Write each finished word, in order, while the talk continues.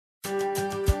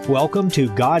welcome to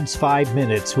God's 5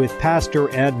 Minutes with Pastor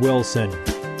Ed Wilson.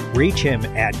 Reach him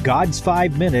at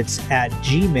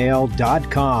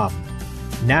gods5minutes@gmail.com.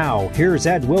 Now, here's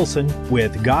Ed Wilson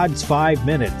with God's 5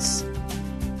 Minutes.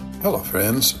 Hello,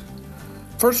 friends.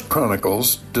 1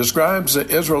 Chronicles describes the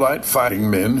Israelite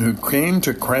fighting men who came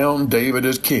to crown David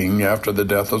as king after the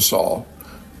death of Saul.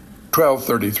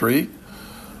 12:33,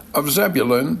 of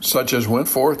Zebulun, such as went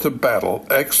forth to battle,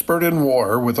 expert in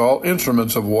war, with all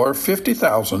instruments of war,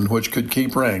 50,000 which could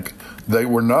keep rank. They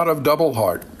were not of double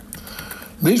heart.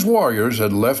 These warriors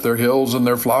had left their hills and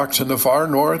their flocks in the far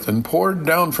north and poured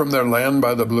down from their land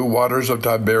by the blue waters of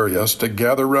Tiberias to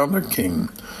gather round their king.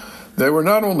 They were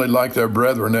not only like their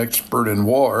brethren expert in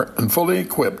war and fully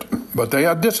equipped, but they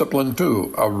had discipline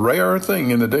too, a rare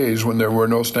thing in the days when there were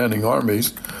no standing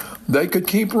armies. They could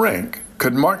keep rank,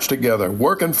 could march together,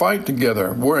 work and fight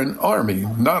together, were an army,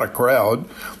 not a crowd,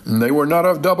 and they were not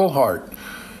of double heart.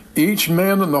 Each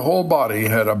man in the whole body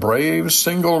had a brave,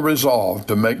 single resolve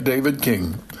to make David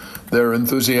king. Their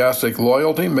enthusiastic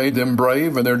loyalty made them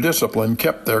brave, and their discipline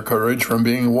kept their courage from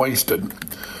being wasted.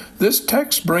 This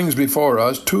text brings before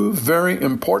us two very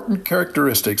important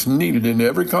characteristics needed in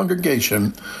every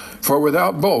congregation, for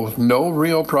without both, no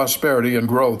real prosperity and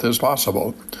growth is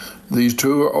possible. These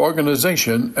two are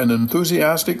organization and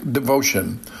enthusiastic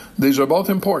devotion. These are both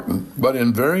important, but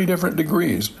in very different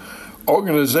degrees.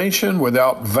 Organization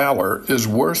without valor is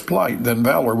worse plight than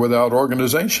valor without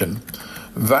organization.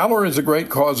 Valor is a great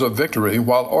cause of victory,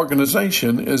 while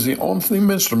organization is the only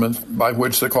instrument by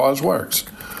which the cause works.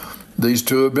 These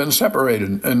two have been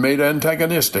separated and made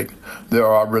antagonistic. There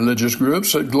are religious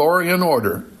groups that glory in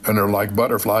order and are like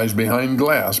butterflies behind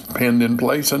glass, penned in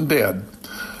place and dead.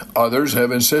 Others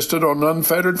have insisted on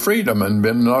unfettered freedom and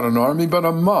been not an army but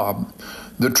a mob.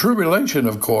 The true relation,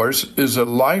 of course, is that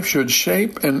life should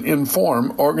shape and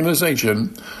inform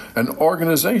organization, and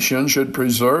organization should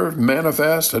preserve,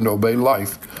 manifest, and obey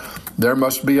life. There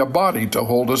must be a body to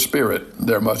hold a spirit.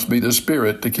 There must be the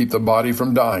spirit to keep the body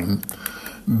from dying.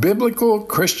 Biblical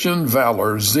Christian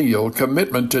valor, zeal,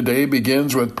 commitment today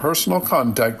begins with personal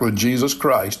contact with Jesus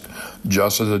Christ,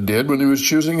 just as it did when he was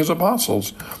choosing his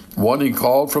apostles. One he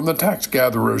called from the tax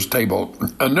gatherer's table,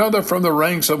 another from the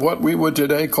ranks of what we would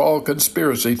today call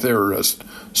conspiracy theorists,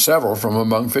 several from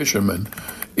among fishermen.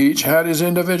 Each had his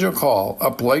individual call,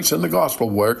 a place in the gospel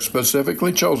work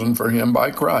specifically chosen for him by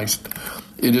Christ.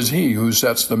 It is he who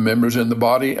sets the members in the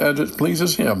body as it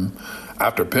pleases him.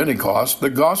 After Pentecost,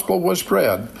 the gospel was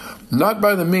spread, not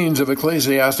by the means of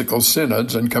ecclesiastical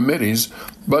synods and committees,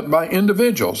 but by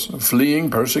individuals fleeing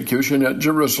persecution at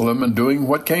Jerusalem and doing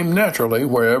what came naturally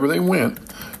wherever they went,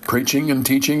 preaching and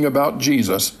teaching about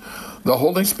Jesus. The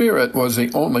Holy Spirit was the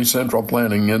only central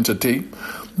planning entity.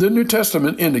 The New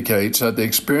Testament indicates that the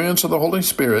experience of the Holy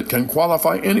Spirit can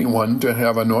qualify anyone to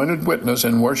have anointed witness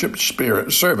and worship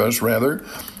service,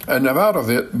 and out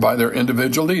of it by their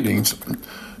individual leadings.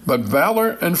 But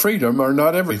valor and freedom are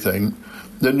not everything.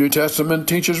 The New Testament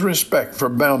teaches respect for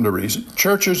boundaries.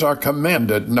 Churches are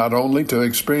commanded not only to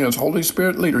experience Holy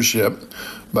Spirit leadership,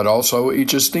 but also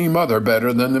each esteem other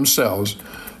better than themselves.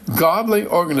 Godly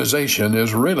organization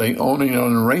is really only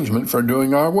an arrangement for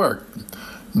doing our work.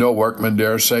 No workman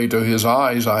dare say to his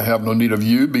eyes, I have no need of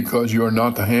you because you are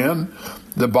not the hand.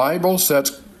 The Bible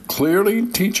clearly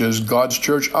teaches God's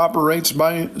church operates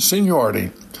by seniority.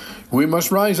 We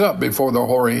must rise up before the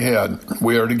hoary head.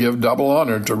 We are to give double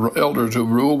honor to elders who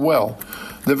rule well.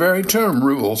 The very term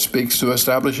rule speaks to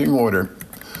establishing order.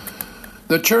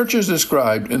 The churches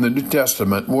described in the New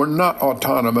Testament were not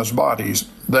autonomous bodies.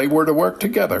 They were to work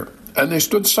together, and they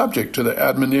stood subject to the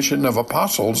admonition of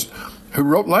apostles who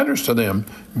wrote letters to them,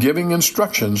 giving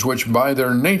instructions which by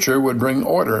their nature would bring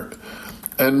order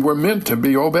and were meant to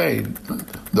be obeyed.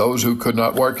 Those who could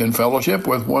not work in fellowship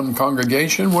with one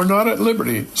congregation were not at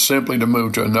liberty simply to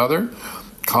move to another.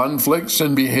 Conflicts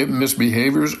and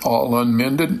misbehaviors all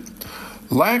unmended.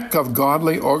 Lack of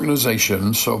godly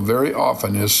organization so very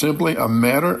often is simply a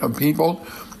matter of people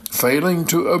failing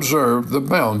to observe the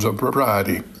bounds of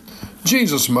propriety.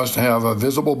 Jesus must have a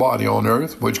visible body on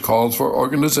earth which calls for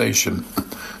organization.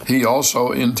 He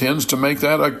also intends to make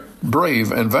that a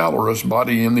brave and valorous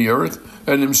body in the earth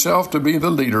and himself to be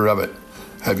the leader of it.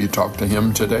 Have you talked to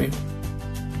him today?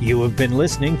 You have been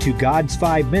listening to God's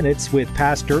 5 Minutes with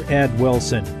Pastor Ed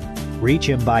Wilson. Reach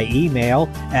him by email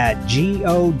at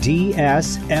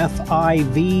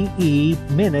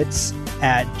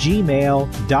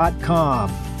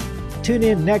godsfiveminutes@gmail.com. Tune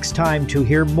in next time to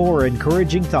hear more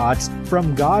encouraging thoughts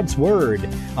from God's Word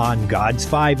on God's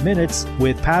 5 Minutes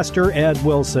with Pastor Ed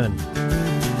Wilson.